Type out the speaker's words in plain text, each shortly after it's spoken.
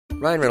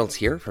Ryan Reynolds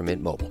here from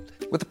Mint Mobile.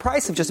 With the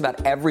price of just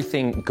about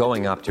everything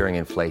going up during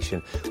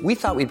inflation, we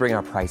thought we'd bring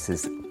our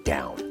prices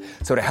down.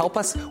 So to help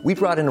us, we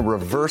brought in a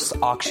reverse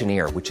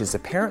auctioneer, which is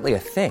apparently a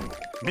thing.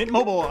 Mint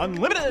Mobile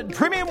Unlimited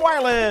Premium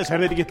Wireless. How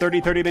to get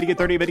 30, 30, bit to get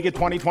 30, bit to get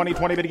 20, 20,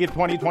 20, bit to get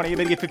 20, 20,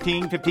 bit to get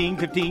 15, 15,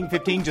 15,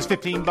 15, just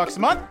 $15 a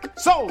month?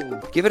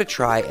 Sold! Give it a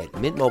try at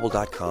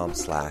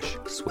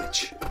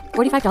mintmobile.com/switch.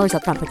 $45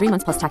 up front for 3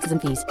 months plus taxes and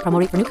fees. Promo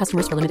rate for new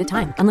customers for limited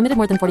time. Unlimited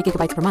more than 40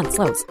 gigabytes per month.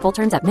 Slows full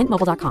terms at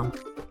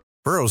mintmobile.com.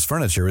 Burrow's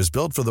furniture is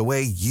built for the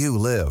way you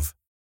live.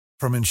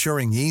 From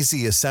ensuring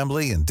easy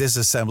assembly and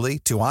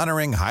disassembly to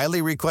honoring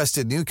highly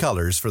requested new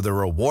colors for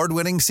their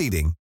award-winning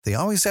seating, they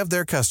always have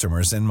their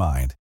customers in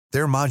mind.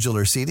 Their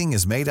modular seating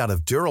is made out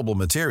of durable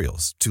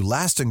materials to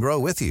last and grow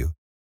with you.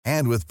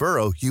 And with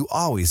Burrow, you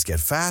always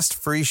get fast,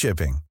 free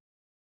shipping.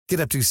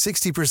 Get up to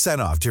 60%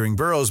 off during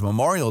Burrow's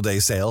Memorial Day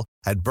sale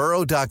at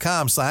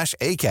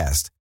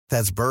burrow.com/ACAST.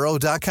 That's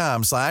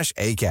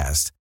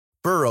burrow.com/ACAST.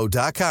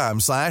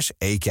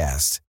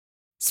 burrow.com/ACAST.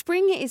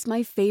 Spring is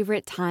my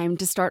favorite time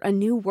to start a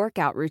new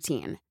workout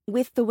routine.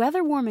 With the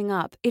weather warming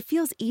up, it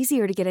feels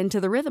easier to get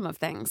into the rhythm of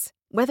things.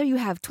 Whether you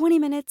have 20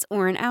 minutes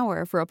or an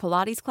hour for a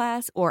Pilates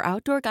class or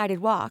outdoor guided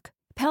walk,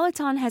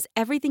 Peloton has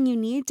everything you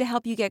need to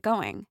help you get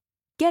going.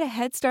 Get a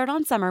head start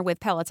on summer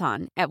with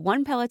Peloton at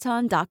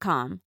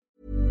onepeloton.com.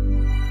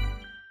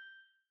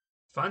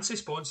 Fancy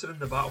sponsoring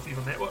the Battle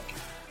Fever Network?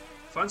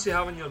 Fancy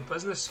having your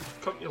business,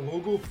 company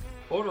logo,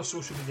 or our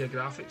social media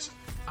graphics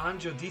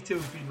and your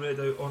details being read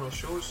out on our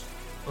shows?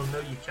 Well, now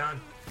you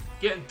can.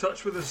 Get in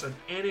touch with us on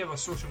any of our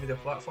social media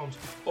platforms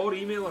or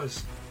email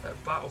us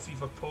at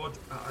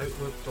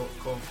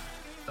battlefeverpod@outlook.com.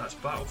 That's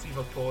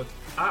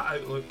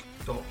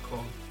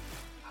battlefeverpod@outlook.com.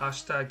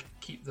 Hashtag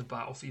keep the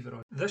Battle Fever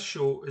on. This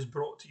show is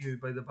brought to you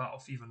by the Battle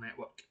Fever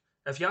Network.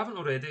 If you haven't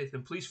already,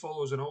 then please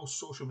follow us on all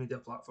social media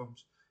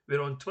platforms.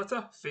 We're on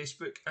Twitter,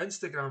 Facebook,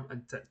 Instagram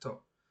and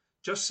TikTok.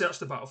 Just search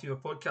the Battle Fever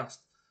Podcast.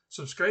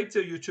 Subscribe to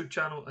our YouTube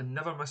channel and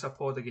never miss a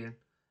pod again.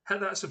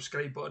 Hit that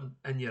subscribe button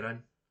and you're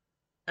in.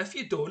 If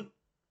you don't,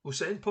 we'll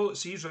send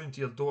policies round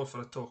to your door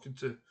for a talking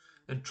to.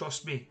 And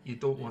trust me, you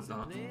don't want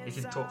that. You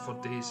can talk for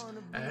days.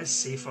 It is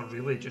safer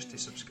really just to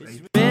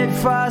subscribe. Red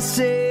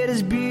faucet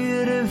is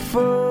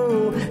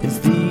beautiful, it's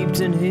steeped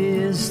in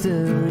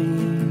history.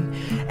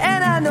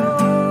 And I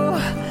know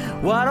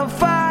what I'll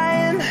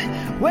find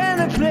when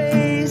the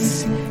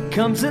place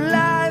comes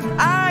alive.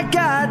 I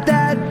got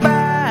that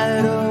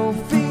battle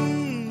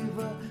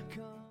fever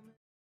coming.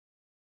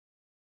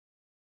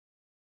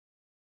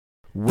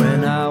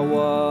 When I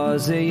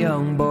was a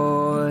young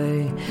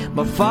boy,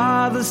 my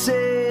father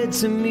said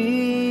to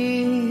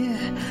me,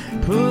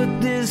 put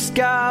this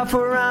scarf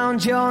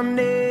around your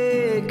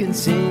neck and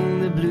sing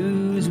the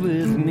blues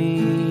with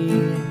me.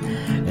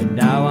 And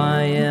now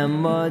I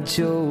am much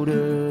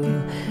older,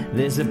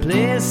 there's a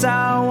place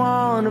I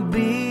wanna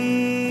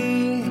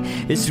be.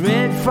 It's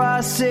red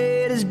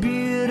faucet is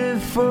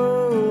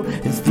beautiful,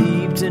 it's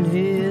steeped in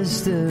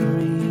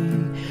history.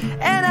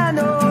 And I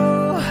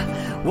know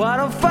what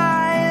I'll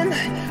find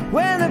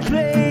when the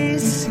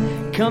place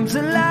comes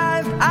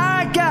alive.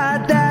 I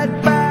got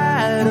that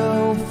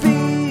battle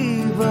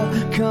fever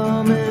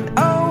coming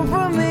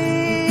over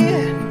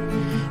me.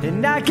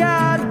 And I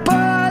got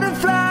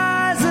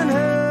butterflies and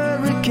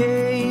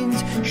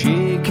hurricanes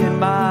shaking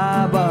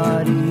my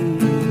body.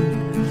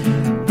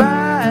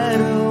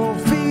 Battle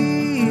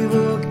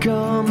fever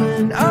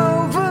coming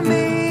over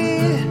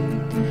me.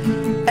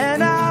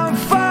 And I'll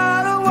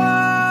follow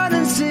on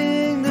and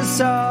sing the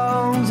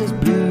songs. It's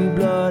blue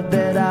blood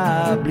that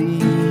I bleed.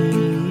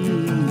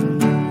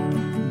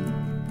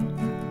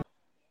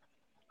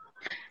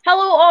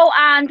 Hello all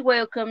and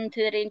welcome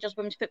to the Rangers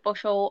Women's Football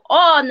Show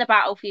on the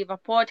Battle Fever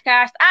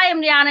podcast. I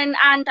am Rhiannon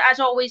and as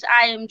always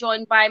I am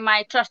joined by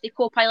my trusty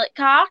co-pilot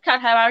Car. Car,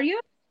 how are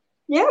you?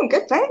 Yeah, I'm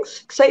good,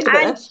 thanks. Excited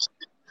about this.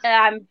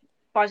 I'm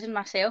buzzing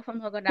myself, I'm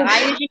not going to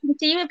lie. As you can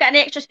see, we've got an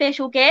extra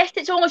special guest.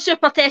 It's only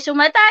Super Tessel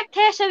Middag.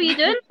 Tess, how are you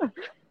doing?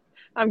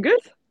 I'm good.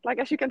 Like,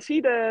 as you can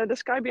see, the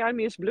sky behind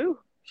me is blue.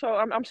 So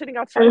I'm sitting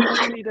outside.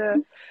 Hopefully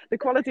the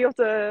quality of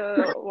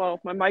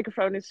my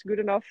microphone is good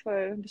enough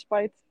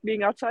despite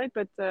being outside.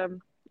 But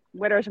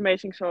weather is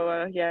amazing.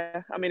 So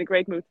yeah, I'm in a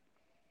great mood.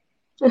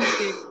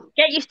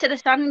 Get used to the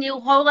sun and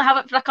you'll only have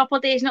it for a couple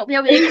of days and it'll be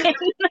away again.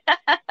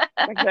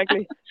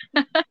 Exactly.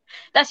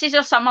 This is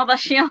your summer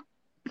this year.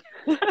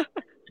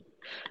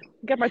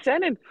 Get my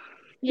tan in.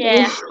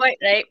 Yeah, quite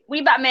right.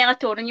 Wee bit of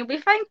melatonin, you'll be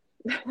fine.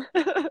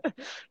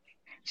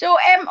 So,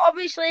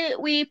 obviously,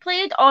 we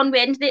played on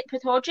Wednesday at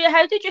Pretoria.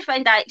 How did you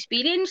find that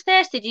experience,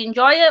 Tess? Did you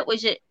enjoy it?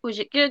 Was it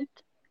good?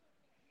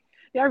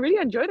 Yeah, I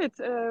really enjoyed it.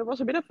 It was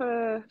a bit of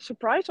a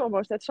surprise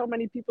almost that so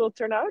many people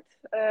turned out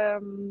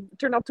to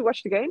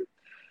watch the game.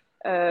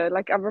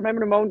 Like, I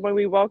remember the moment when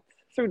we walked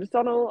through the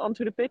tunnel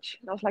onto the pitch.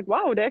 And I was like,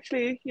 wow, they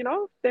actually,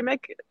 they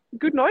make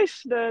good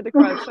noise, the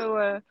crowd.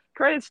 So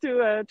credits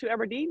to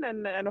Aberdeen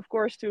and of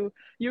course to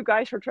you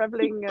guys for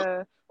traveling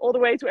all the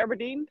way to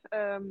Aberdeen.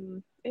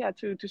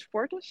 To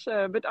support us.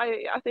 But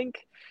I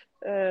think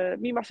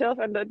me, myself,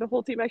 and the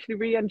whole team actually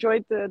really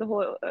enjoyed the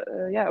whole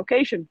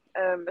occasion,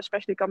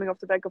 especially coming off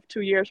the back of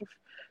 2 years of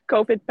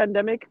COVID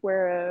pandemic,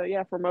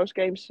 where for most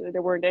games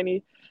there weren't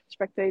any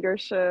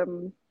spectators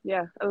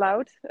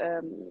allowed,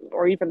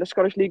 or even the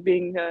Scottish League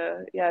being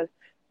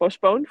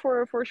postponed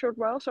for a short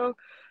while. So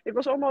it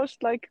was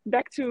almost like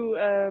back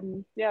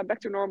to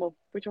normal,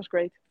 which was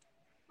great.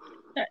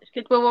 That's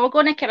good. Well, we're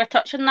going to kind of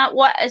touch on that.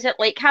 What is it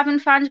like having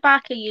fans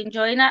back? Are you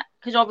enjoying it?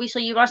 Because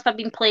obviously you must have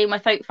been playing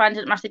without fans.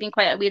 It must have been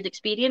quite a weird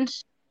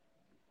experience.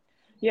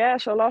 Yeah,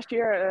 so last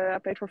year I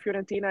played for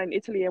Fiorentina in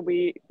Italy, and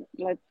we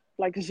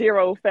like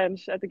 0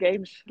 fans at the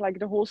games, like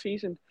the whole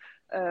season.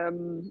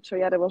 So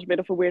that was a bit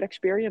of a weird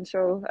experience.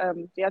 So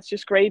it's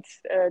just great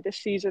this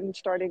season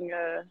starting.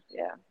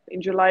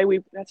 In July we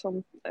had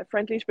some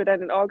friendlies, but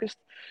then in August,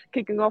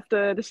 kicking off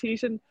the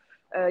season.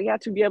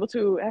 To be able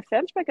to have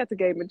fans back at the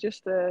game, it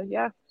just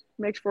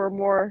makes for a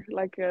more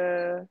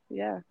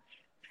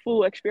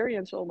full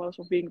experience almost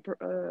of being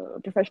a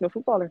professional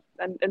footballer,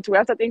 and to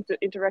have that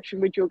interaction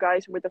with your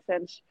guys and with the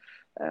fans,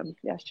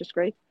 it's just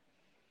great.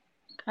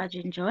 Glad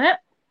you enjoy it.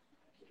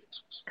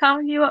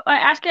 Carl, you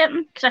ask it?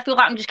 Because I feel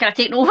like I'm just kind of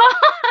taking over.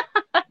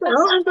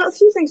 Well, I've got a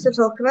few things to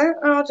talk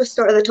about. I'll just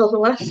start at the top of the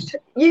list.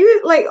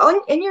 You,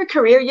 in your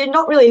career, you're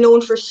not really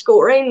known for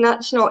scoring.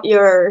 That's not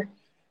your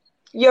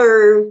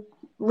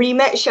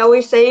remit, shall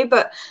we say,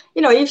 but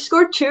you've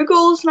scored 2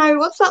 goals now.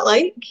 What's that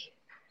like?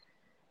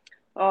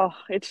 Oh,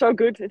 it's so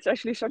good. It's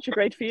actually such a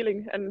great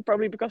feeling, and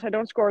probably because I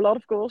don't score a lot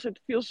of goals, it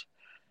feels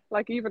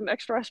like even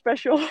extra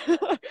special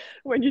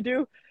when you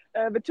do.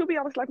 But to be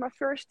honest, like my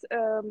first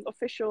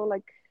official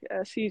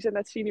season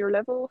at senior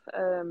level,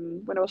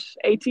 when I was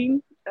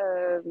 18,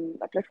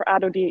 I played for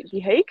ADO The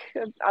Hague,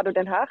 ADO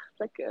Den Haag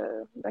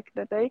back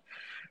that day.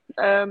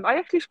 I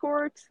actually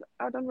scored,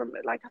 I don't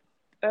remember,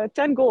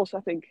 10 goals, I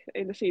think,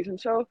 in the season.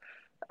 So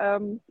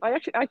I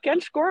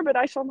can score, but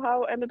I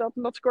somehow ended up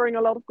not scoring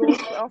a lot of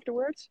goals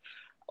afterwards.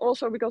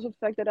 Also because of the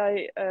fact that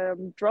I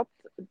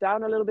dropped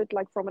down a little bit,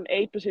 from an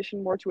 8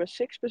 position more to a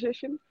 6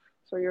 position.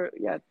 So you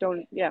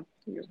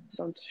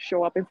don't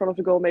show up in front of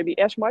the goal maybe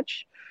as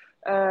much.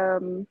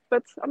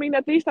 But I mean,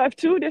 at least I have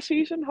 2 this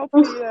season,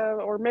 hopefully,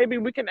 or maybe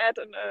we can add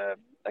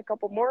a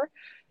couple more.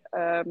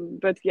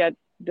 But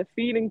the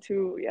feeling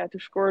to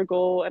score a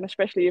goal, and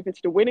especially if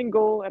it's the winning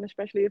goal, and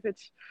especially if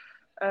it's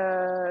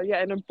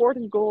an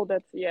important goal,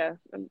 that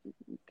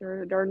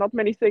there are not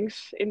many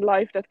things in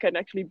life that can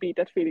actually beat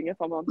that feeling, if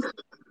I'm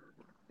honest.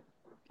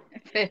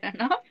 Fair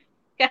enough.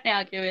 Can't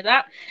argue with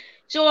that.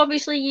 So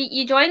obviously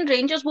you joined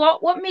Rangers.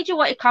 What made you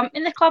want to come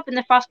in the club in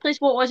the first place?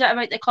 What was it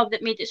about the club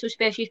that made it so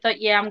special? You thought,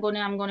 I'm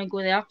gonna go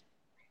there.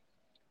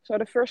 So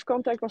the first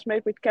contact was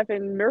made with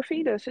Kevin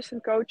Murphy, the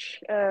assistant coach,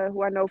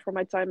 who I know from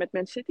my time at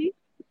Man City,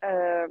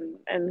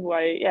 and who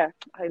I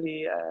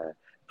highly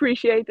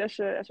appreciate as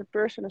a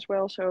person as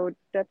well. So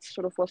that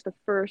sort of was the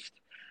first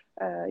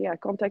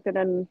contact, and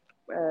then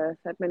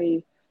had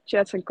many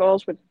chats and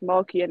calls with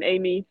Malky and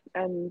Amy,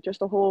 and just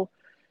the whole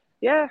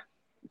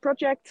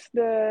project,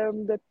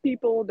 the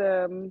people,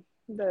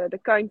 the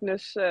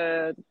kindness,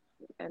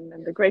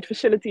 and the great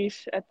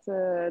facilities at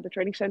the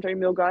training center in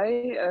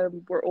Milgai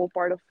were all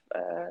part of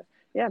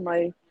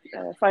my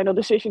final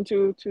decision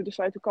to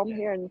decide to come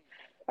here. And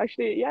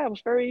actually,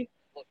 it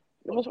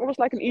was almost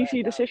like an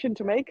easy decision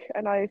to make,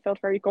 and I felt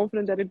very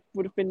confident that it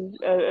would have been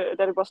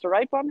that it was the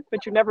right one.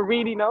 But you never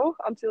really know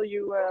until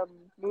you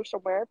move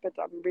somewhere. But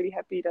I'm really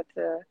happy that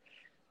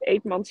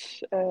 8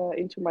 months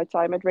into my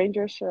time at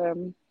Rangers,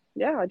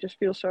 I just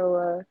feel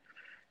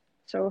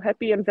so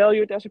happy and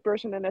valued as a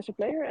person and as a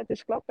player at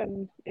this club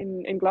and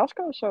in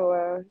Glasgow. So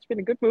it's been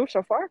a good move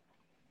so far.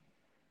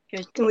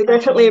 Good. And we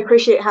definitely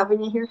appreciate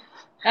having you here.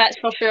 That's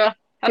for sure.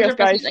 100%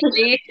 guys.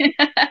 agree.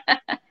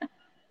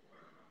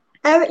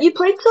 You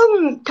played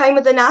some time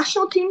with the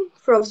national team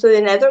for obviously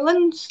the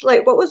Netherlands.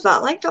 What was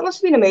that like? That must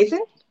have been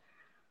amazing.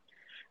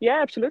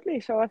 Yeah, absolutely.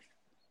 So I've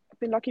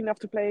been lucky enough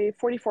to play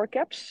 44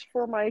 caps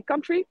for my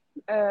country.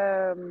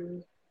 I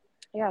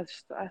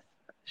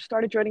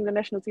started joining the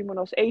national team when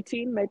I was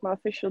 18, made my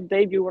official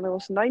debut when I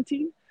was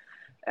 19.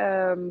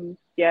 And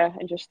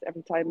just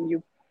every time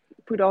you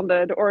put on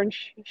the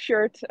orange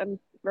shirt and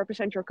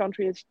represent your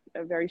country, it's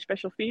a very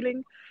special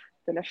feeling.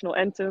 The national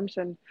anthems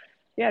and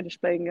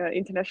just playing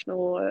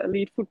international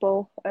elite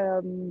football.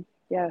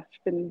 It's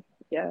been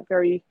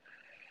very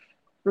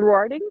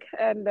rewarding.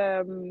 And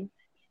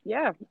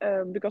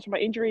because of my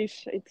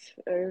injuries, it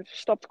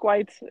stopped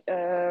quite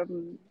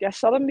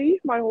suddenly,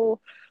 my whole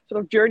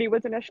sort of journey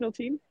with the national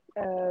team.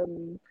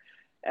 And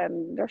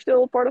there's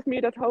still part of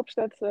me that hopes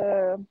that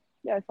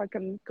if I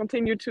can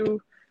continue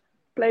to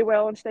play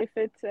well and stay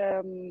fit,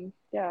 I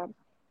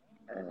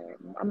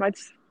might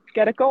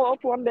get a call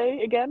up one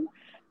day again.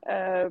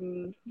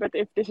 But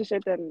if this is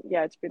it, then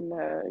it's been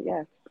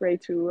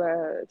great to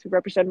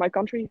represent my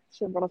country. It's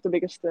one of the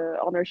biggest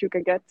honors you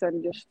can get,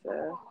 and just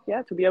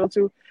to be able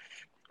to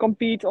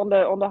compete on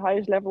the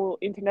highest level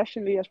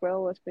internationally as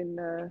well. It's been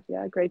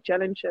a great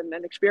challenge and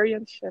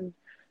experience, and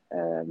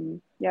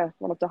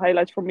one of the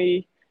highlights for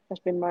me has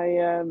been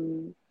my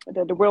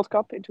the World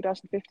Cup in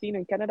 2015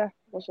 in Canada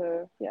was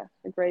a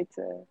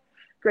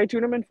great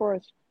tournament for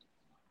us.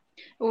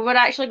 We were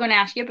actually going to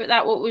ask you about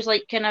that. What was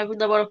like kind of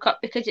the World Cup,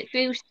 because it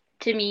feels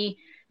to me,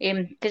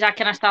 because I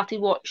kind of started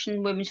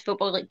watching women's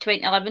football like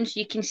 2011, so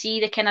you can see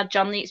the kind of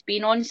journey it's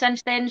been on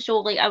since then. So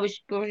like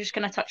we were just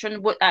going to touch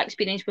on what that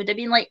experience would have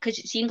been like, because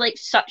it seemed like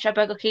such a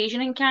big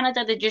occasion in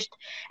Canada.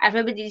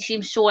 Everybody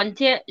seemed so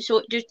into it,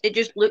 so it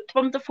just looked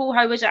wonderful.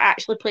 How was it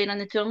actually playing in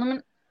the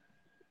tournament?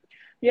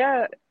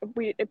 Yeah,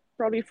 it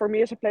probably for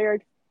me as a player,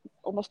 it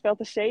almost felt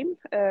the same,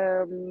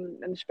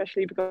 and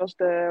especially because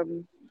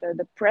the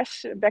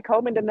press back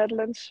home in the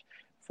Netherlands,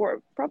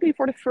 for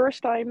the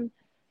first time,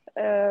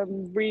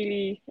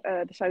 really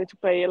decided to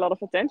pay a lot of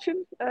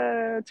attention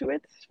to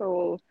it.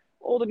 So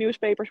all the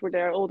newspapers were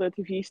there, all the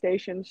TV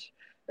stations.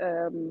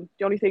 The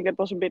only thing that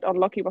was a bit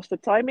unlucky was the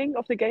timing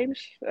of the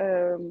games,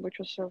 which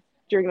was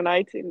during the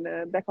night in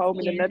back home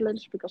in the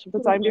Netherlands because of the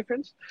time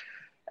difference.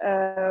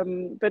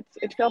 But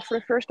it felt for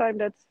the first time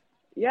that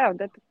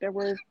there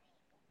were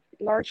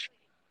large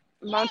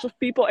amounts of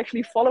people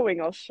actually following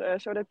us.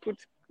 So that put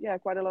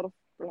quite a lot of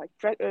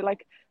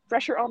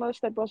pressure on us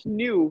that was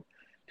new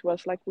to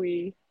us. Like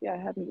we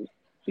hadn't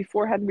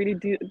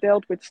really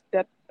dealt with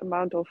that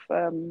amount of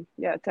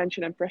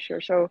attention and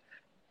pressure. So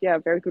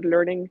very good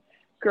learning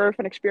curve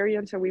and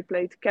experience. And we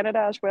played Canada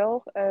as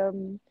well,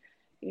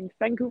 in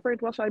Vancouver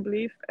it was, I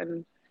believe,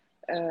 and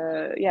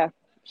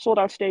sold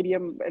out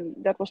stadium, and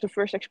that was the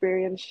first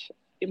experience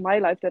in my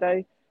life that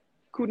I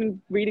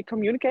couldn't really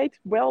communicate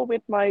well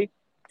with my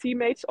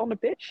teammates on the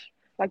pitch,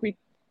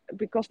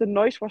 because the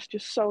noise was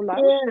just so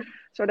loud.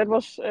 So that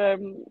was a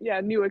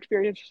new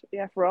experience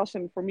for us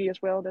and for me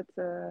as well, that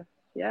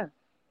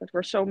that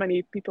were so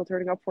many people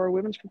turning up for a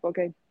women's football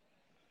game.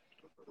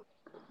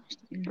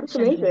 That's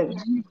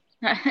amazing.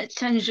 It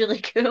sounds really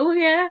cool.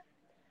 Yeah,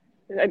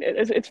 and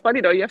it's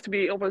funny though, you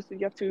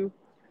have to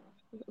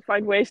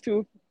find ways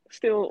to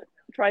still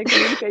try and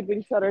communicate with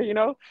each other,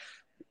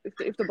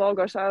 if the ball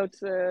goes out,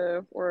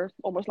 or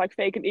almost like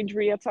fake an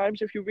injury at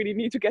times if you really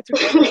need to get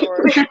together,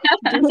 or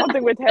do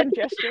something with hand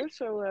gestures.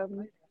 So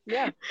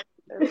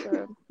it's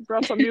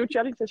brought some new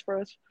challenges for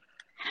us.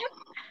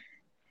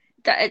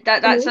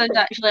 That sounds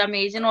actually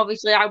amazing.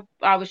 Obviously,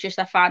 I was just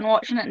a fan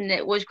watching it, and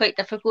it was quite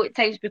difficult at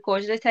times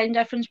because of the time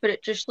difference. But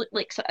it just looked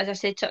like, as I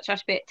said, such a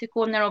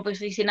spectacle. And then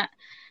obviously seeing it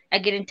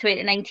again in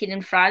 2019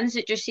 in France,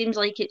 it just seems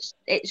like it's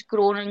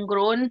grown and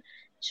grown.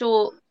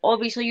 So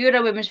obviously you're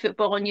a women's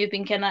footballer, and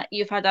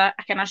you've had a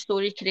kind of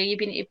storied career. You've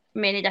been to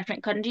many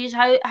different countries.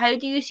 How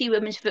do you see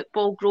women's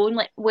football growing?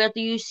 Like, where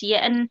do you see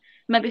it in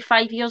maybe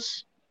 5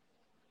 years?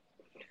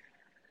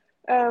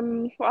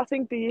 Well, I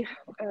think the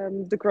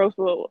growth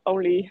will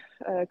only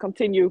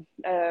continue.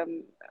 I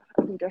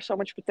think there's so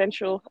much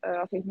potential.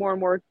 I think more and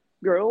more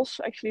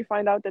girls actually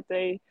find out that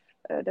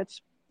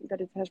that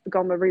it has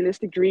become a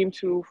realistic dream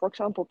to, for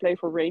example, play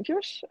for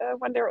Rangers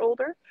when they're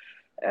older.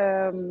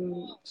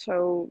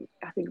 So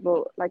I think,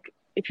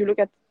 if you look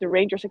at the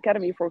Rangers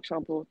Academy, for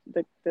example,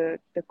 the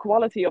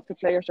quality of the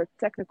players, their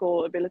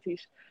technical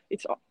abilities,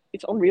 it's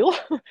unreal.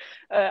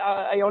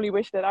 I only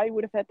wish that I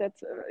would have had that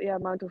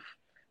amount of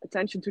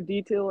attention to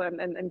detail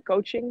and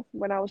coaching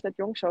when I was that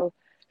young. So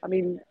I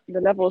mean,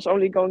 the level is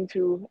only going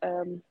to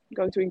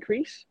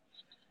increase.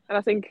 And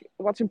I think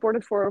what's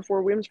important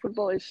for women's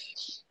football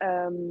is,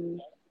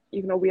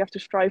 even though we have to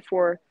strive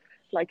for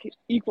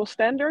equal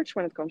standards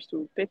when it comes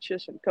to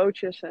pitches and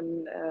coaches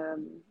and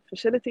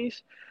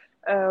facilities,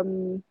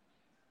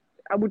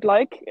 I would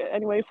like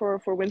anyway for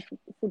women's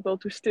football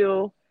to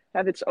still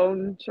have its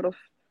own sort of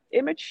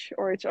image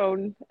or its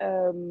own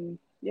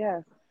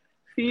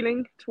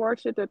feeling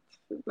towards it, that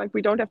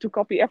we don't have to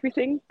copy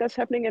everything that's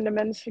happening in the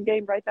men's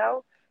game right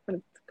now when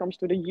it comes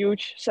to the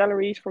huge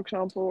salaries, for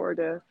example, or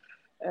the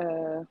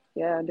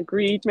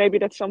greed maybe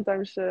that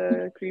sometimes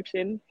creeps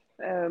in.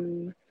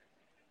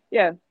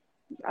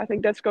 I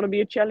think that's going to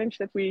be a challenge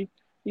that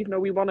even though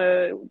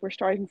we're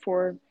striving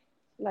for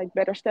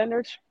better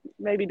standards,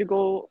 maybe the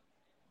goal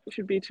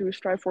should be to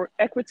strive for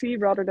equity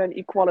rather than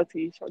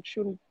equality. So it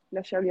shouldn't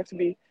necessarily have to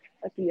be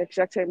at the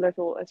exact same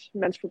level as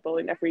men's football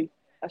in every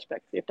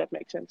aspect, if that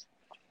makes sense.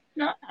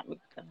 No, I think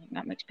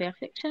that makes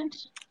perfect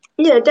sense.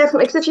 Yeah,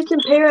 definitely. Because if you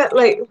compare it,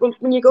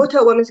 when you go to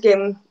a women's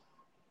game,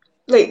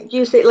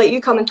 you say,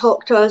 you come and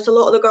talk to us, a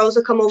lot of the girls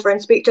will come over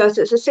and speak to us.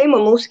 It's the same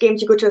on most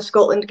games. You go to a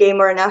Scotland game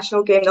or a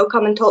national game, they'll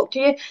come and talk to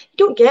you. You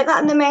don't get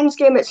that in the men's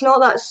game. It's not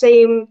that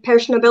same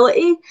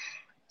personability.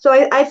 So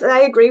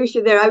I agree with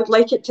you there. I would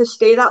like it to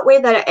stay that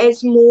way, that it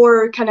is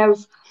more kind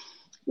of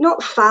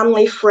not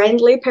family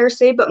friendly per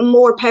se, but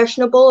more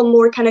personable and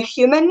more kind of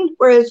human.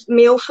 Whereas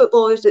male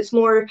footballers, it's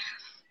more,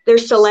 they're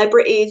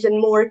celebrities and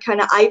more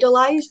kind of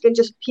idolized than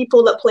just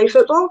people that play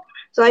football.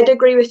 So I'd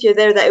agree with you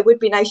there that it would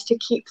be nice to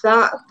keep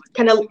that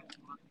kind of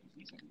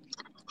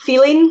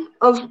feeling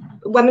of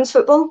women's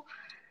football.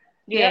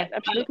 Yeah,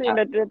 absolutely. And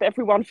that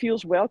everyone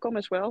feels welcome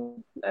as well,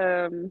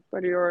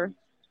 whether you're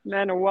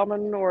man or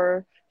woman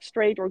or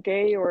straight or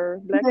gay or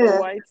black or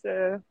white.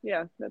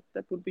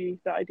 That would be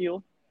the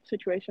ideal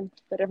situation,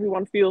 that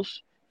everyone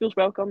feels feels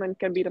welcome and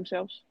can be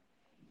themselves.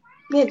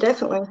 Yeah,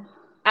 definitely.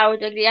 I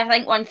would agree. I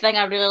think one thing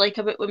I really like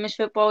about women's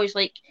football is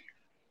like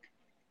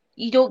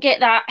you don't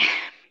get that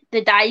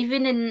the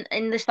diving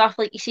and the stuff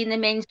like you see in the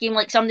men's game,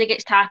 like somebody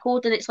gets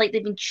tackled and it's like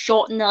they've been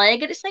shot in the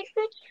leg, and it's like,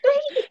 who are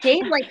you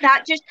kidding? Like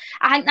that just,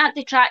 I think that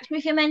detracts me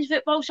from men's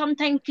football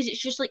sometimes because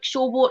it's just like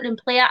showboating and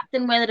play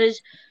acting.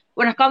 Whereas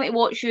when I come to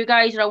watch you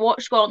guys or I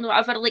watch Scotland or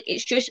whatever, like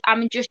it's just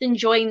I'm just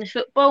enjoying the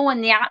football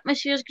and the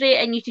atmosphere is great,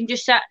 and you can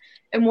just sit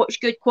and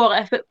watch good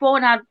quality football,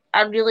 and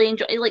I really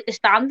enjoy like the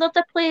standard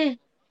of play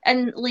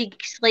in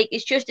leagues. Like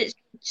it's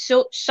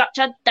such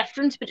a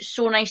difference, but it's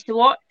so nice to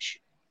watch.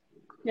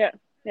 Yeah,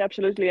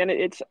 absolutely, and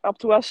it's up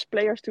to us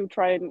players to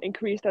try and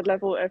increase that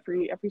level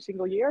every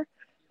single year.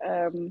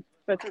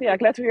 But yeah,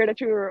 glad to hear that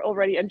you're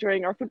already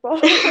enjoying our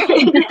football.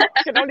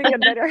 Can only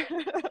get better.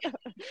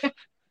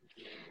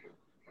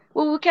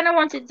 Well, we kind of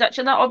wanted to touch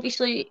on that.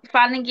 Obviously,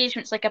 fan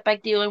engagement's like a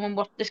big deal, and when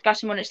we're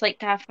discussing what it's like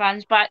to have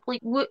fans back,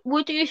 like,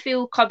 what do you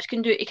feel clubs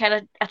can do to kind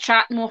of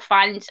attract more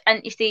fans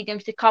into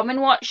stadiums to come and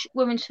watch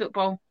women's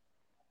football?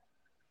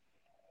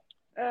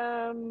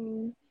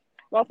 Well,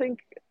 I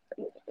think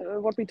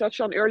what we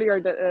touched on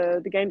earlier,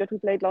 the game that we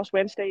played last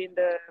Wednesday in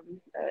the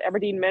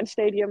Aberdeen men's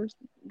stadium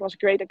was a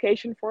great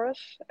occasion for us,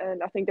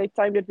 and I think they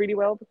timed it really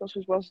well because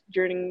it was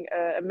during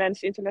a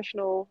men's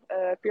international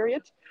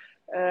period.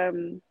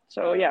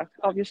 So yeah,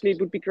 obviously it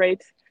would be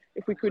great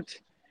if we could,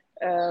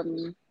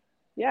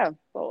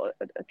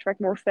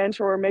 attract more fans,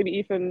 or maybe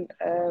even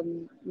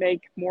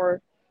make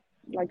more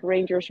like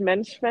Rangers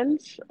men's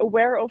fans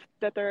aware of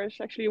that there's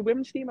actually a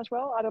women's team as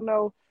well. I don't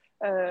know,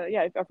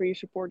 if every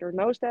supporter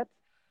knows that.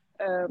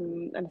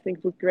 And I think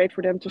it would be great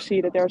for them to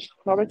see that there's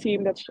another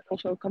team that's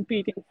also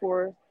competing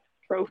for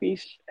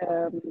trophies,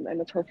 and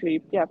that's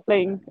hopefully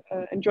playing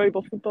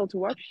enjoyable football to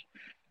watch.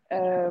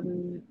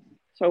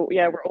 So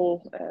yeah, we're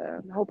all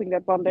hoping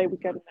that one day we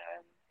can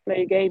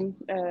play a game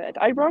at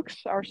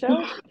Ibrox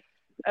ourselves.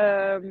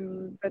 I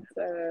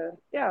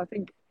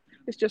think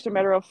it's just a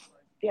matter of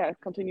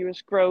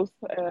continuous growth,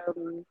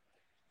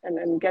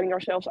 and getting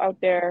ourselves out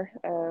there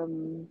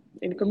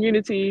in the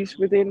communities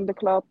within the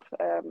club.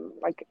 I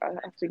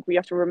think we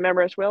have to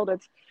remember as well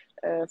that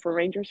for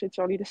Rangers it's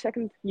only the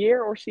second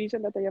year or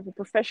season that they have a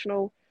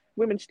professional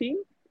women's team.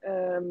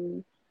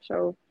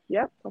 So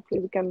yeah,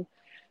 hopefully we can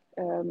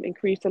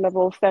increase the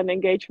level of fan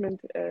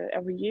engagement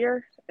every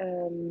year.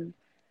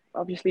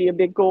 Obviously, a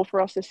big goal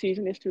for us this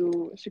season is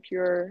to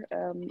secure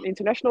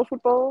international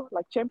football,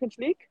 like Champions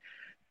League.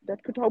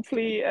 That could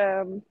hopefully,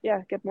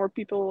 get more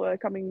people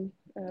coming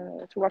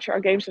to watch our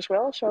games as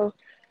well. So,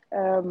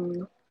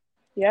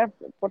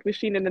 what we've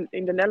seen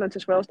in the Netherlands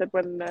as well is that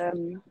when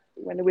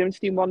the women's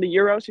team won the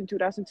Euros in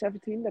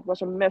 2017, that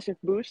was a massive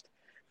boost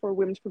for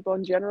women's football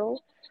in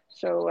general.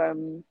 So,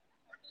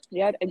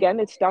 again,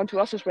 it's down to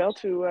us as well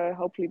to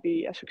hopefully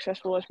be as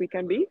successful as we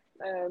can be,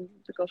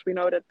 because we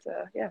know that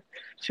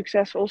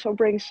success also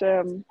brings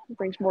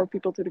more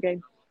people to the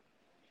game.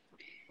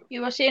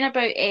 You were saying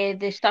about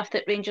the stuff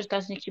that Rangers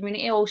does in the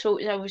community. Also,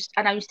 it was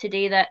announced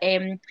today that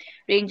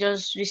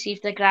Rangers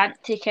received a grant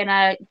to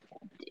kind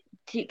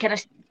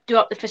of do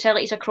up the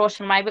facilities across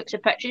from Ibrox, the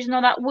pitches and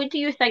all that. What do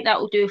you think that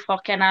will do for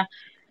kind of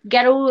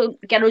girls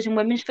and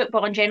women's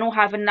football in general,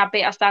 having a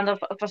better standard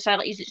of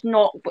facilities? It's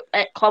not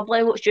at club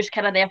level; it's just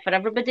kind of there for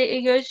everybody to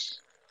use.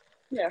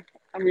 Yeah,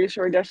 I'm really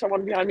sorry. There's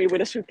someone behind me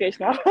with a suitcase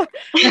now, so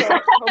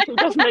hopefully it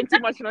doesn't make too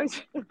much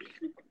noise.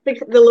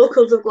 The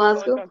locals of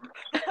Glasgow.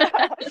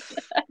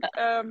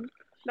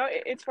 No,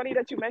 it's funny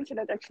that you mentioned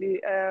that actually,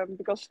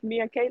 because me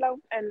and Kayla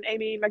and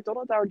Amy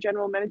McDonald, our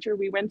general manager,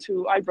 we went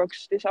to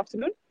Ibrox this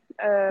afternoon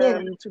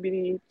to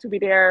be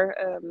there,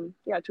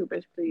 to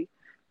basically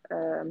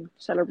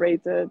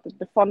celebrate the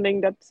funding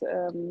that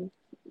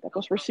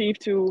was received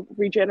to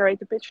regenerate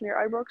the pitch near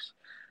Ibrox,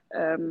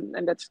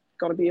 and that's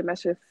going to be a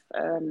massive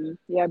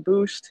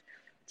boost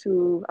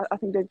to. I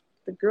think that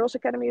the girls'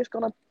 academy is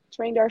going to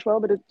train there as well,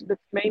 but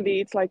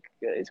mainly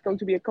it's going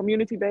to be a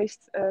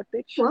community-based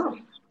pitch. Wow.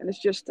 And it's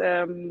just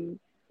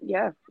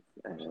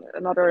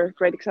another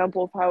great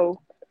example of how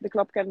the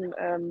club can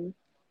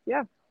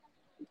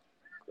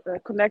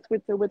connect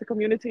with the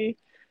community,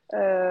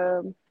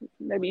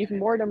 maybe even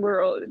more than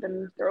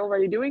they're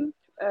already doing.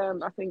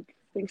 I think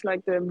things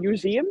like the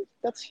museum,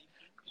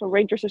 so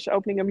Rangers is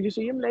opening a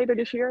museum later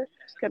this year,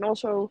 can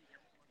also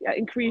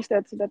increase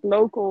that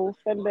local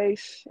fan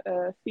base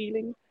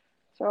feeling.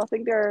 So I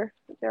think there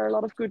are a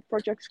lot of good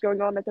projects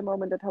going on at the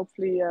moment that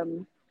hopefully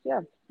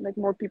make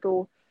more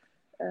people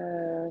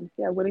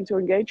willing to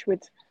engage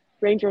with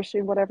Rangers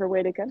in whatever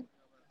way they can.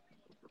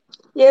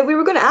 Yeah, we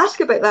were going to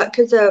ask about that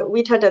because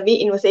we'd had a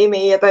meeting with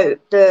Amy about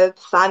the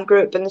fan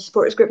group and the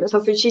supporters group and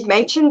stuff, and she'd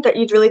mentioned that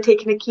you'd really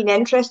taken a keen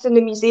interest in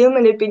the museum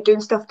and had been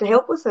doing stuff to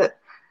help with it.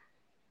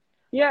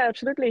 Yeah,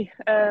 absolutely.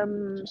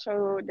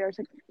 So there's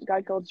a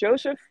guy called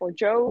Joseph, or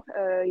Joe.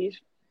 He's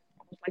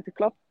like the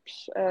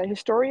club's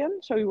historian.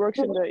 So he works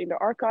in the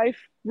archive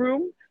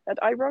room at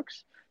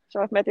Ibrox. So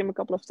I've met him a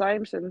couple of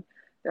times, and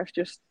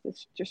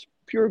it's just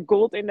pure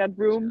gold in that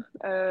room.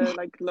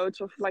 Like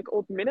loads of like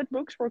old minute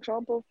books, for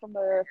example, from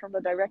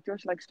the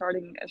directors, like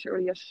starting as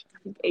early as I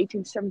think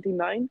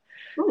 1879.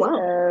 Oh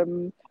wow!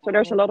 So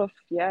there's a lot of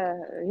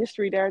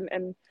history there,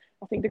 and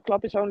I think the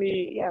club is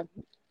only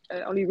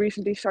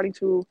recently starting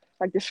to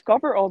like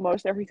discover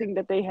almost everything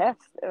that they have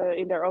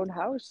in their own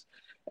house.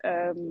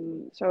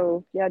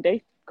 So yeah,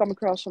 they come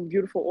across some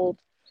beautiful old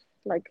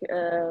like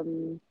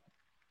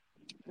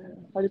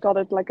how do you call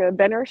it, like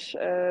banners,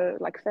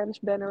 like fence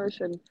banners,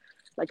 and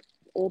like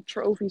old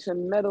trophies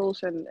and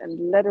medals and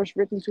letters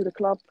written to the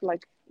club,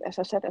 like as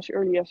I said, as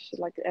early as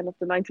like the end of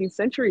the 19th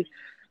century.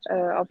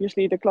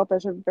 Obviously the club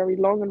has a very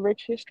long and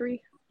rich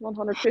history,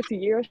 150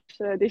 years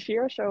this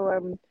year.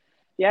 So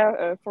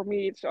for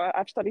me,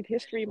 I've studied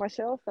history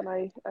myself, and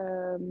I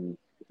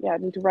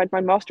need to write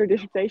my master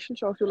dissertation.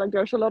 So I feel like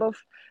there's a lot of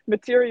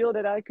material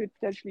that I could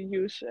potentially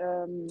use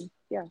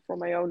for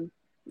my own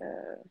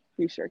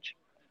research.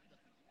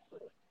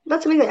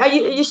 That's amazing. Are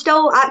you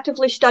still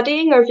actively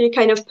studying, or have you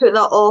kind of put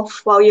that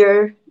off while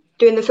you're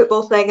doing the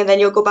football thing, and then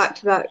you'll go back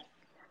to that?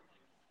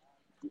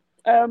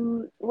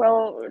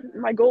 Well,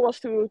 my goal was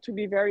to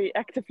be very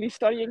actively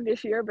studying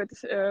this year, but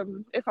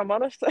if I'm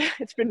honest,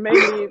 it's been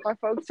mainly my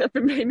focus has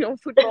been mainly on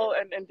football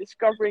and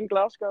discovering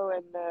Glasgow,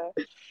 and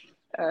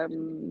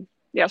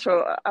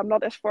so I'm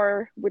not as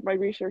far with my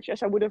research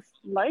as I would have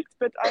liked,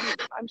 but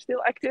I'm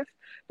still active.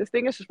 The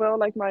thing is as well,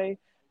 like my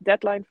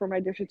deadline for my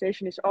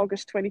dissertation is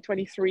August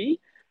 2023,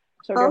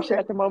 so there's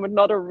at the moment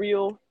not a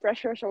real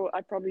pressure, so I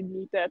probably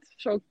need that.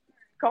 So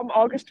come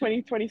August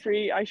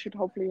 2023, I should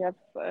hopefully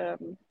have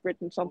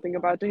written something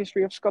about the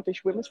history of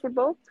Scottish women's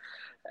football.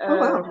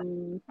 I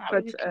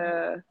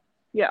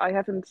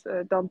haven't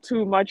done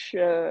too much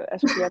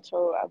as of yet,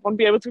 so I won't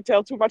be able to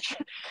tell too much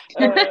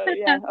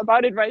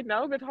about it right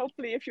now. But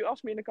hopefully, if you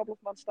ask me in a couple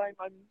of months' time,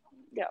 I'm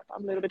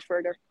a little bit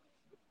further.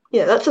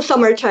 Yeah, that's the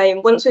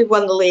summertime. Once we've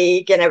won the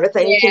league and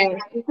everything,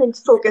 you can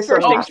focus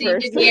first on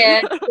things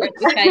that.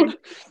 first. Yeah,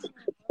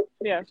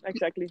 yeah,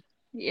 exactly.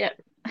 Yeah.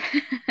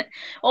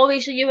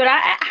 Obviously, you were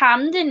at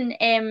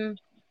Hampden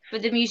for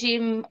the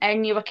museum,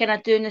 and you were kind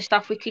of doing the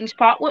stuff with Queen's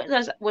Park. What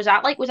was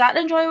that like? Was that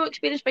an enjoyable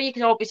experience for you?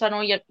 Because obviously, I know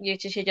you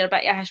just said you're a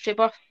bit of a history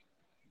buff.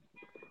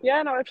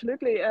 Yeah, no,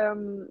 absolutely.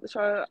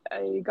 So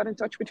I got in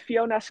touch with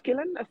Fiona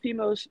Skillen, a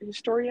female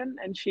historian,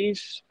 and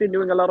she's been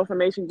doing a lot of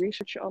amazing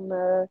research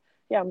on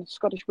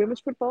Scottish women's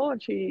football,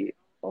 and she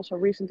also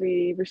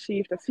recently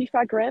received a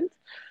FIFA grant,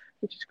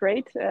 which is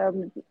great.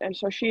 And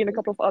so she and a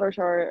couple of others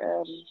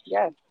are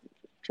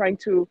trying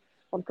to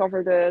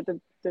uncover the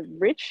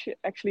rich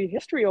actually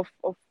history of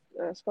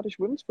Scottish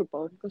women's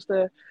football, because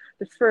the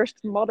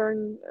first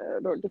modern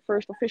the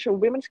first official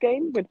women's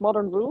game with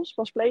modern rules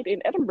was played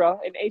in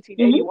Edinburgh in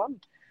 1881.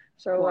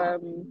 So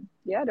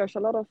there's a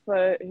lot of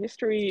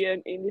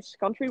history in this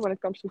country when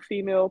it comes to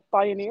female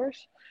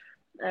pioneers.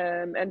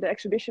 And the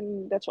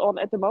exhibition that's on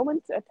at the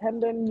moment at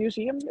Hampden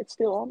Museum, it's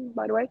still on,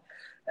 by the way,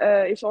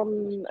 is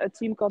on a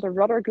team called the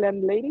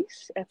Rutherglen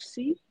Ladies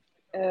FC.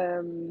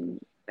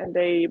 And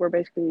they were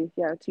basically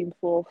a team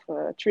full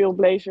of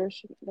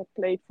trailblazers that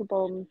played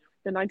football in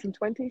the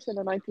 1920s and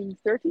the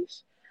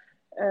 1930s,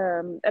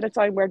 at a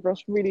time where it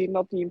was really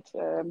not deemed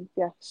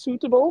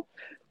suitable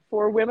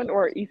for women,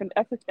 or even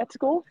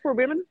ethical for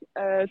women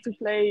to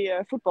play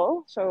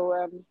football.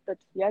 So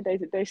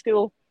they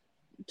still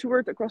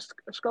toured across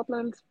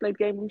Scotland, played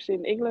games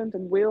in England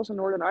and Wales and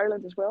Northern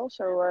Ireland as well.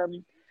 So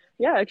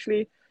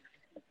actually,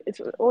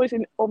 it's always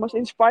almost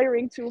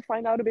inspiring to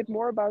find out a bit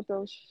more about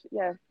those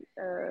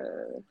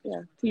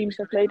teams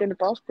that played in the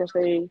past, because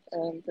they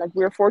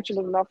we're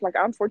fortunate enough, like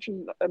I'm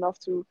fortunate enough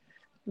to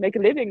make a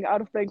living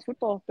out of playing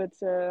football, but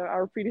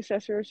our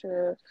predecessors,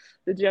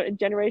 the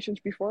generations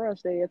before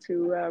us, they had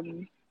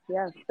to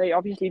they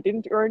obviously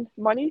didn't earn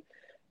money,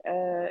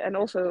 and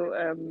also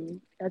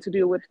had to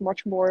deal with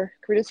much more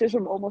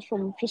criticism almost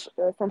from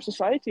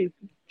society,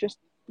 just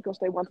because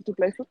they wanted to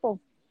play football.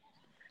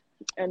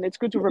 And it's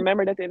good to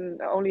remember that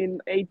only in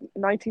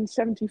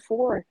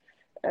 1974,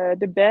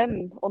 the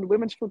ban on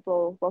women's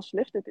football was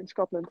lifted in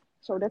Scotland.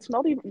 So that's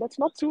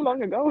not too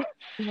long ago,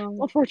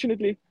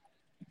 unfortunately.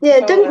 Yeah,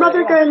 so, didn't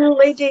Rutherglen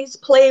ladies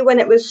play when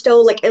it was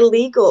still like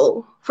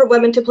illegal for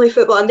women to play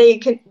football, and they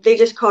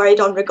just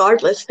carried on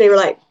regardless? They were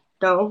like,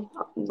 no,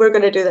 we're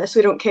going to do this.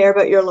 We don't care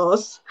about your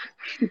laws.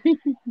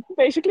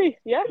 Basically,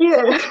 yeah.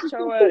 Yeah.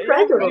 So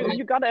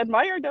you gotta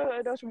admire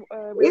those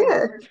women.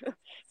 Yeah.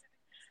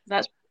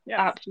 That's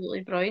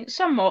absolutely brilliant.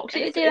 Some mocks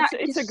it.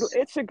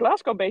 It's a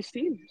Glasgow-based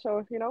team,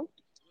 so you know.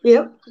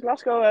 Yeah.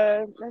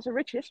 Glasgow has a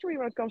rich history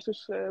when it comes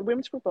to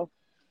women's football.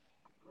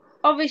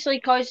 Obviously,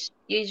 because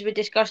as we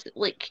discussed,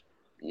 like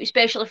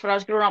especially for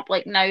us growing up,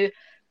 like now,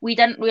 we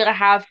didn't really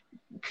have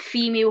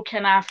female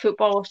kind of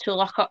footballers to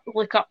look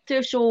up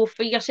to. So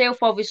for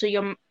yourself, obviously,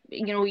 you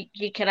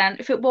kind of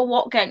into football.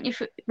 What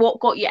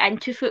got you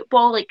into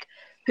football? Like,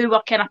 who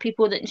were kind of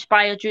people that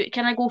inspired you to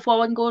kind of go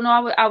forward and go,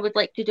 no, I would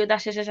like to do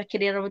this as a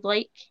career. I would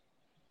like.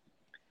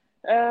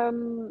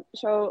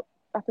 So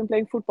I've been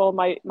playing football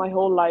my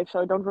whole life, so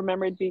I don't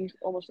remember it being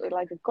almost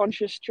like a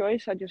conscious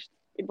choice. I just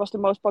it was the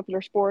most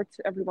popular sport.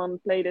 Everyone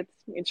played it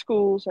in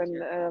schools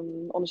and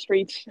on the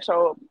streets.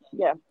 So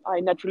yeah, I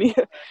naturally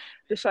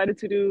decided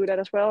to do that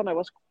as well. And I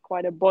was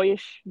quite a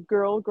boyish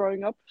girl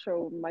growing up,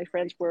 so my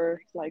friends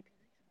were like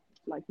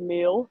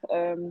male.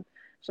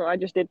 So I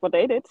just did what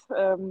they did,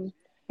 and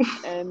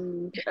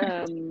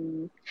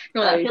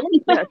No, I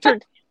that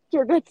feeling.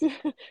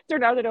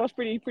 turned out that I was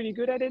pretty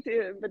good at it.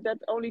 But that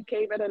only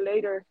came at a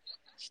later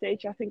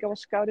stage. I think I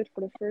was scouted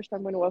for the first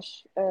time when I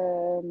was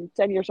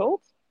 10 years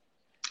old.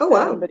 Oh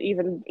wow! But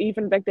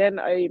even back then,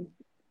 I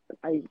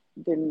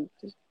didn't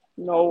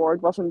know, or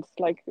it wasn't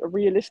like a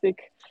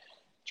realistic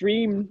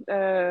dream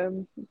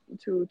to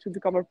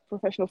become a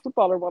professional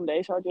footballer one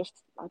day. So I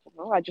don't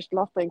know, I just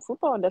loved playing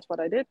football, and that's what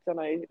I did. And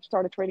I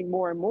started training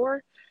more and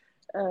more.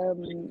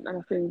 And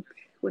I think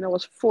when I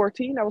was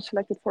 14, I was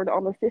selected for the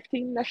under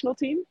 15 national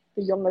team,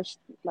 the youngest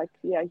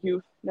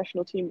youth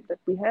national team that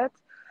we had.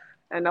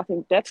 And I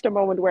think that's the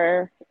moment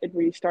where it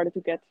really started to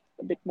get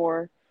a bit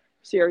more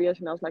serious.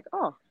 And I was like,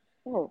 oh,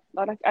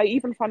 like I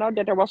even found out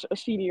that there was a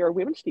senior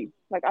women's team.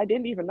 Like I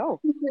didn't even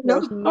know. There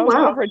was no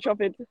coverage of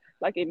it,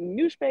 like in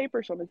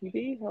newspapers, on the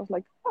TV. I was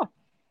like, oh,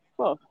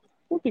 well, it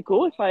would be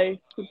cool if I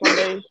could one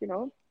day,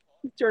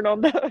 turn on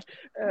the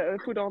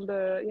put on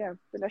the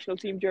national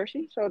team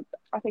jersey. So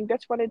I think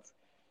that's when it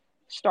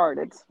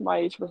started,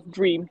 my sort of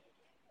dream.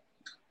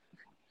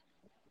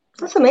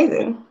 That's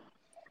amazing.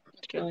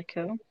 It's really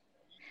cool.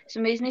 It's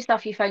amazing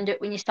stuff you find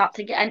out when you start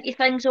to get into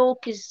things, though,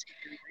 because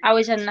I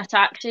was in a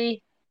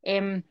taxi,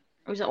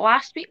 was it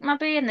last week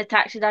maybe, and the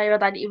taxi driver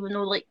didn't even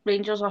know like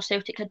Rangers or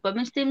Celtic had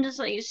women's teams. It's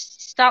like it's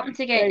starting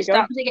to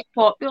get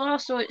popular,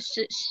 so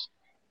it's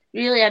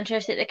really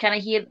interesting to kind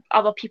of hear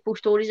other people's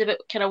stories about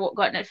kind of what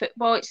got into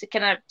football. It's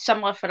kind of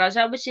similar for us,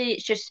 I would say.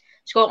 It's just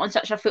Scotland's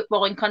such a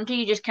footballing country,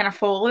 you just kind of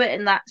follow it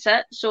and that's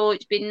it. So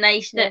it's been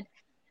nice that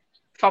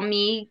for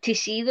me to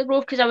see the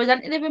growth, because I was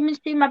into the women's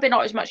team, maybe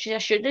not as much as I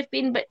should have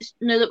been, but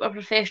now that we're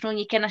professional and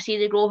you kind of see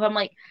the growth, I'm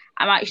like,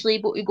 I'm actually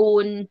able to go,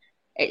 and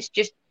it's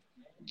just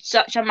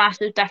such a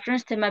massive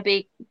difference to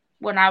maybe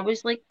when I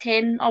was like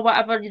 10 or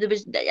whatever. There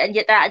was, and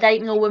yet that I didn't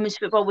even know women's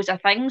football was a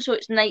thing, so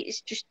it's nice.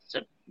 It's just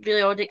a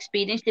really odd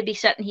experience to be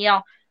sitting here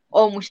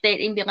almost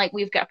 30 and being like,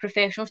 we've got a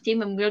professional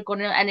team and we're going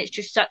to, and it's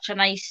just such a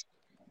nice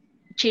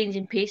change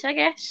in pace, I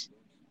guess.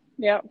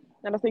 Yeah.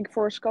 And I think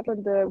for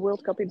Scotland, the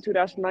World Cup in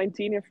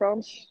 2019 in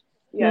France,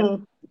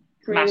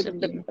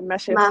 created a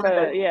massive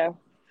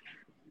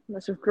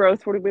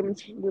growth for the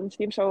women's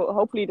team. So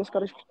hopefully the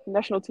Scottish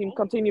national team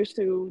continues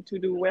to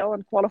do well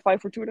and qualify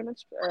for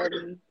tournaments,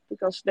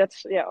 because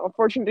that's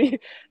unfortunately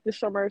this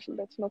summer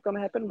that's not going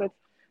to happen. But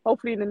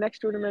hopefully in the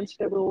next tournaments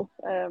they will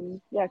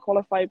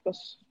qualify,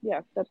 because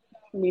that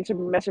means a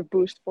massive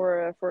boost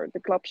for the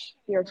clubs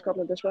here in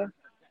Scotland as well.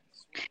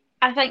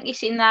 I think you've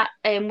seen that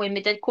when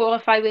we did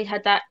qualify, we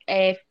had that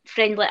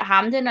friendly at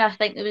Hampden. I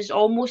think there was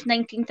almost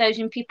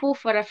 19,000 people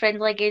for a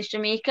friendly against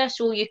Jamaica.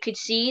 So you could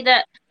see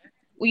that,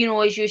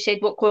 as you said,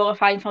 what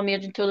qualifying for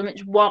major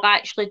tournaments will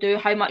actually do,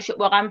 how much it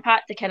will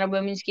impact the kind of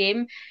women's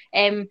game.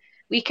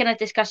 We kind of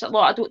discuss it a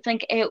lot. I don't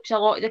think it helps a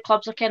lot of the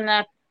clubs are kind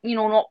of,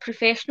 not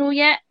professional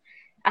yet.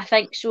 I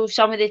think so.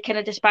 Some of the kind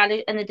of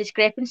disparities and the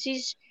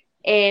discrepancies,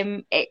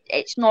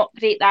 it's not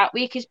great that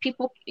way, because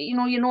people,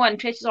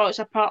 interested. Oh, it's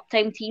a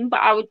part-time team,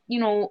 but I would,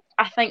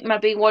 I think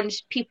maybe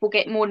once people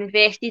get more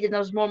invested and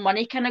there's more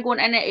money kind of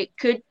going in it, it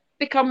could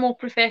become more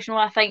professional.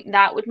 I think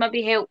that would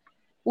maybe help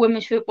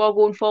women's football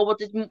going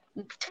forward.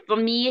 For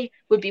me,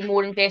 would be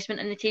more investment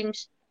in the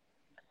teams.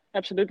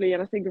 Absolutely,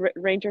 and I think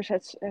Rangers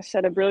has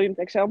set a brilliant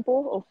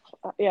example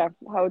of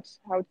how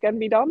it can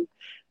be done.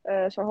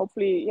 So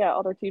hopefully,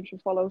 other teams will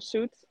follow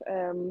suit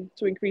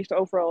to increase the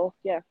overall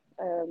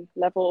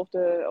level of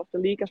the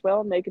league as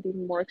well, and make it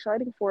even more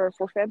exciting for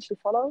fans to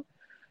follow.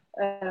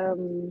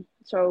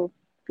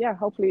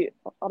 Hopefully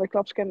other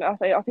clubs can. I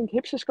think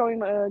Hibs is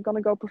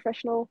gonna go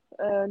professional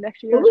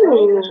next year as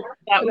well.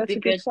 That would be a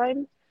good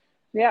sign.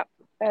 Yeah,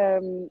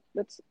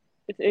 it's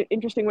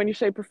interesting when you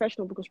say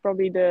professional, because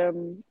probably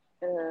even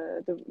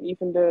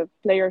the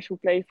players who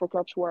play for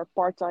clubs who are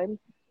part-time,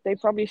 they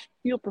probably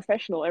feel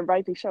professional, and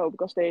rightly so,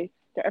 because their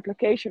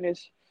application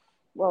is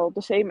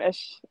the same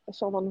as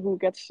someone who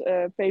gets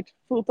paid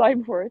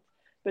full-time for it,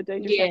 but they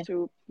just have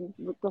to,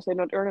 because they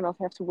not earn enough,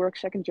 have to work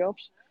second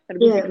jobs.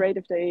 And it would be great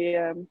if they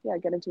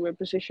get into a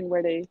position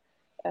where they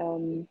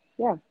can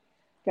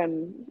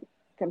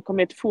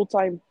commit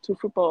full-time to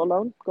football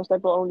alone, because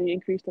that will only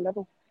increase the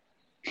level.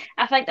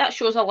 I think that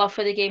shows a love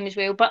for the game as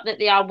well, but that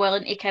they are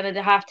willing to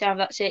they have to have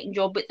that second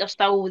job, but they're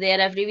still there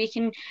every week.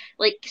 And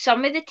like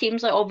some of the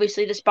teams, like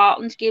obviously the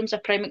Spartans game's a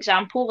prime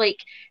example, like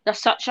they're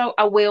such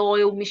a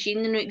well-oiled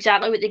machine. They know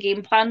exactly what the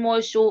game plan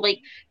was. So like,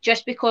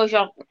 just because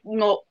you're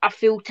not a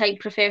full-time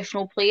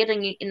professional player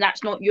and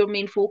that's not your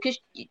main focus,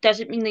 it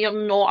doesn't mean that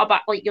you're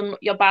not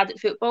you're bad at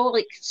football.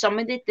 Like some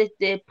of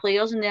the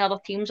players in the other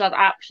teams are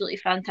absolutely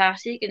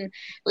fantastic, and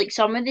like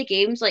some of the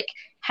games, like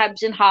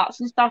Hibs and Hearts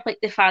and stuff, like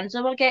the fans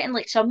that we're getting,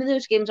 like some of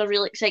those games are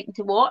really exciting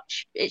to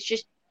watch. It's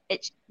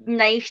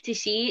nice to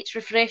see. It's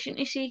refreshing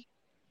to see.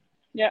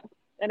 Yeah,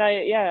 and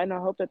I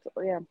hope that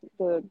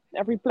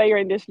every player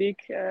in this league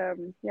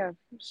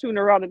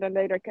sooner rather than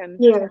later can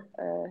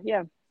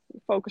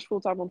focus full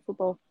time on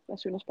football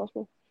as soon as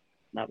possible.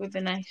 That would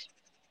be nice.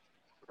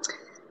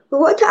 We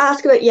wanted to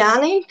ask about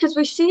Yanni because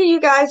we see you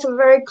guys have a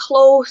very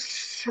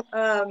close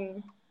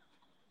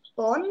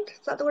bond.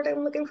 Is that the word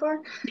I'm looking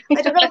for?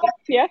 I don't know.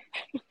 Yeah.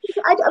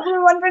 I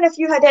was wondering if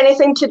you had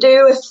anything to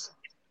do with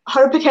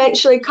her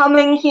potentially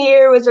coming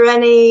here. Was there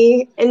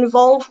any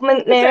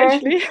involvement there?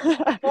 Potentially.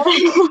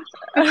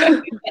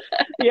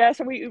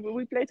 So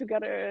we played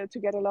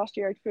together last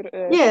year at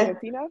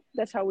Fiorentina.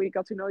 That's how we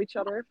got to know each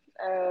other.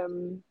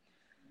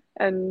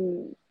 I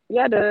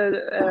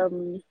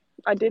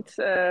did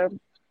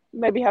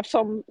maybe have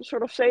some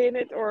sort of say in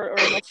it, or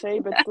not say,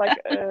 but like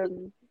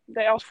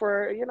they asked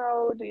for, do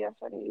you have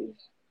any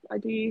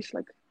IDs,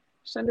 like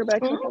center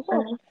backs?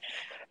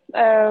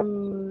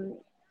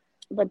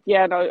 But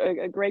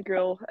a great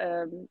girl,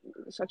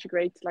 such a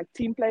great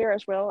team player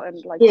as well,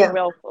 and a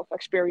wealth of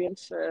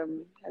experience.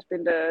 Has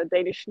been the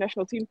Danish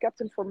national team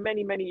captain for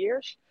many, many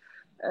years.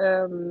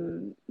 At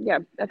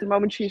the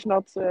moment she's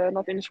not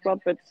in the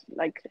squad, but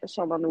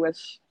someone who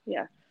has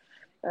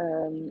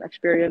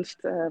experienced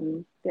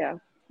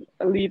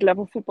elite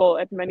level football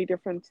at many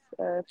different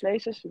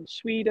places in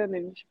Sweden,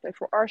 and she played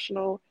for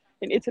Arsenal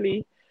in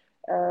Italy.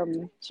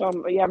 So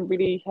I'm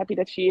really happy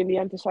that she in the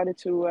end decided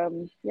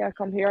to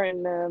come here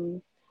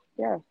and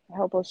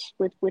help us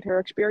with her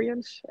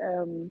experience.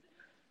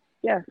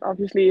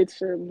 Obviously it's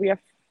we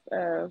have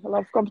a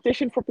lot of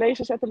competition for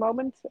places at the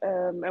moment,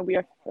 and we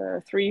have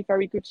 3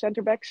 very good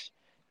center backs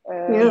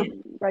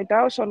right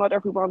now. So not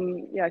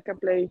everyone can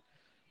play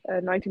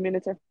 90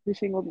 minutes every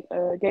single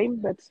game,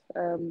 but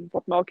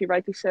what Malky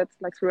rightly said,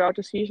 throughout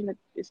the season,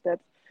 is that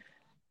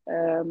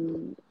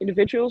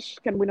individuals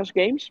can win us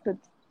games, but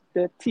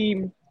the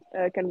team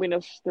can win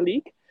us the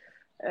league.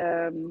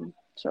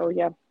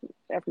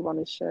 Everyone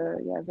is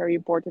very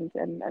important,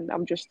 and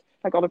I'm just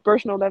on a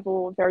personal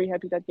level very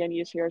happy that Jenny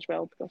is here as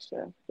well, because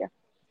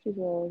she's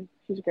a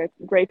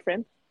great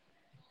friend.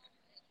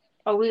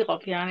 Oh, we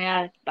love Jenny.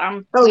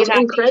 I'm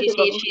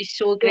incredible. She's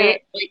so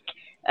great.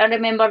 I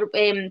remember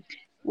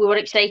we were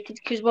excited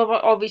because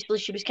obviously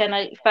she was kind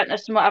of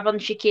fitness and whatever,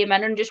 and she came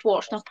in and just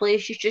watching her play.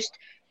 She's just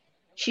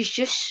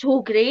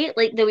so great.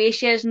 The way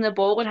she is in the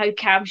ball and how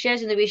calm she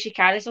is and the way she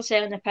carries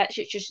herself on the pitch,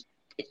 it's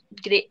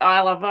great.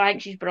 I love her. I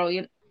think she's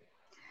brilliant.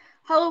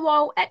 Hello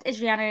all, it is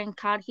Rihanna and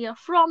Car here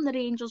from the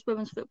Rangers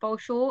Women's Football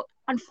Show.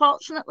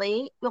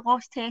 Unfortunately, we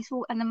lost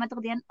Tessel in the middle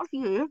of the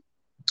interview.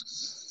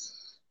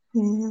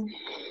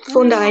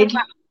 Phone died.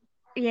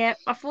 Yeah,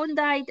 my phone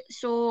died,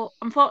 so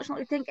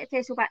unfortunately we didn't get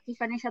Tessel back to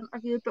finish the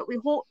interview, but we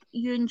hope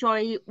you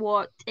enjoy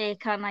what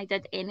Car and I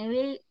did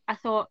anyway. I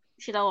thought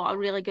she had a lot of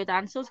really good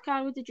answers.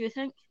 Car, what did you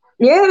think?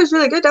 Yeah, it was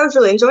really good. I was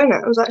really enjoying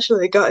it. I was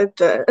actually gutted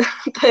that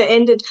it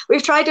ended.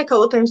 We've tried a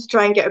couple of times to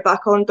try and get her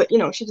back on, but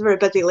she's a very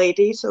busy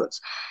lady, so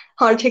it's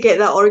hard to get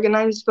that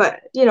organised.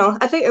 But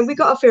I think we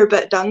got a fair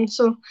bit done,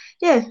 so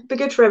it'd be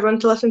good for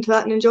everyone to listen to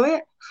that and enjoy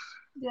it.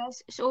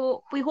 Yes,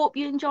 so we hope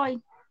you enjoy.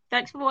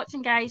 Thanks for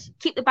watching, guys.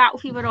 Keep the battle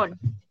fever on.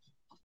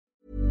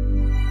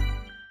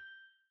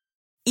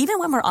 Even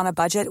when we're on a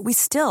budget, we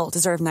still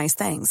deserve nice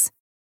things.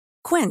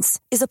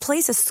 Quince is a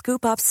place to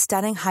scoop up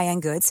stunning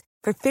high-end goods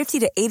for 50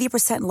 to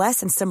 80%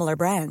 less than similar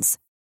brands.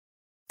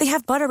 They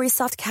have buttery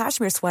soft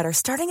cashmere sweaters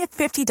starting at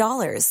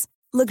 $50,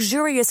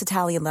 luxurious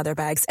Italian leather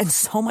bags, and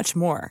so much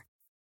more.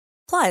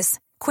 Plus,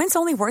 Quince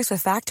only works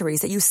with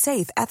factories that use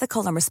safe,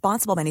 ethical, and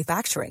responsible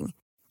manufacturing.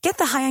 Get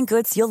the high-end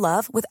goods you'll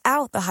love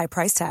without the high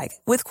price tag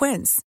with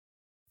Quince.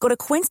 Go to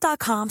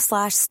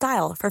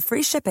quince.com/style for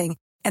free shipping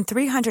and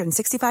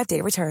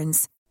 365-day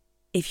returns.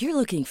 If you're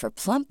looking for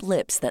plump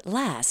lips that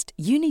last,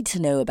 you need to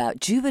know about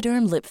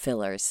Juvederm lip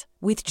fillers.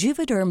 With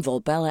Juvederm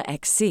Volbella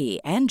XC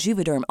and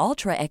Juvederm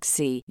Ultra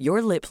XC,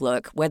 your lip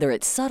look, whether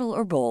it's subtle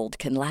or bold,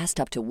 can last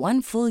up to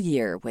 1 full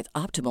year with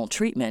optimal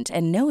treatment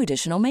and no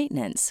additional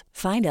maintenance.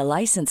 Find a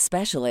licensed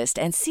specialist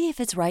and see if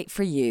it's right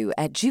for you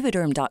at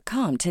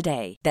Juvederm.com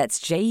today.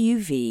 That's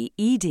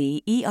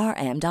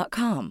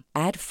JUVEDERM.com.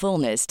 Add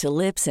fullness to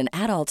lips in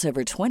adults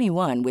over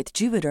 21 with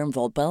Juvederm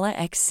Volbella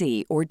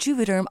XC or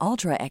Juvederm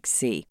Ultra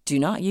XC. Do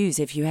not use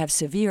if you have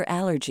severe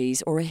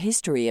allergies or a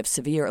history of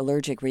severe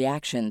allergic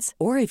reactions,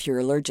 or if you're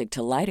allergic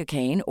to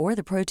lidocaine or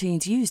the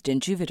proteins used in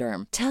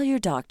Juvederm. Tell your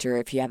doctor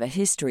if you have a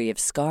history of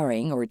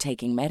scarring or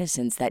taking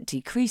medicines that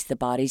decrease the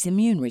body's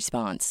immune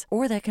response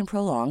or that can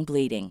prolong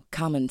bleeding.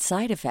 Common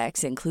side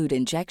effects include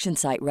injection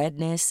site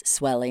redness,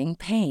 swelling,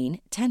 pain,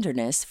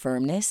 tenderness,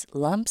 firmness,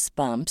 lumps,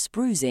 bumps,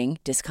 bruising,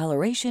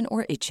 discoloration,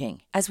 or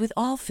itching. As with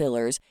all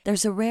fillers,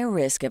 there's a rare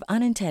risk of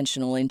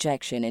unintentional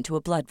injection into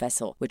a blood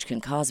vessel, which can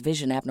cause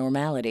vision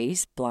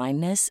abnormalities,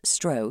 blindness,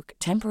 stroke,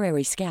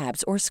 temporary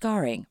scabs, or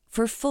scarring.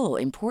 For full,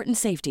 important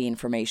safety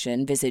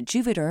information, visit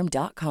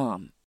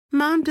Juvederm.com.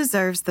 Mom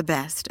deserves the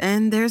best,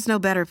 and there's no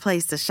better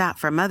place to shop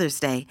for Mother's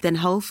Day than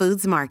Whole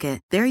Foods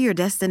Market. They're your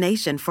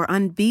destination for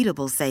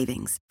unbeatable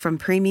savings, from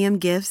premium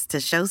gifts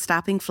to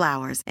show-stopping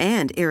flowers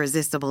and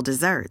irresistible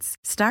desserts.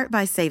 Start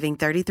by saving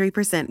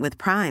 33% with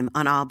Prime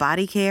on all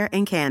body care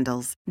and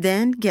candles.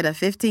 Then get a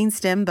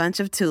 15-stem bunch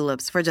of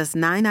tulips for just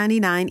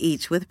 $9.99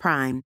 each with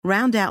Prime.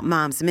 Round out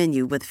Mom's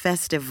menu with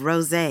festive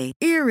rosé,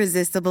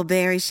 irresistible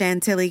berry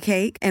chantilly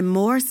cake, and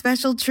more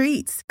special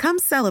treats. Come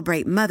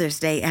celebrate Mother's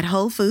Day at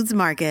Whole Foods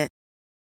Market.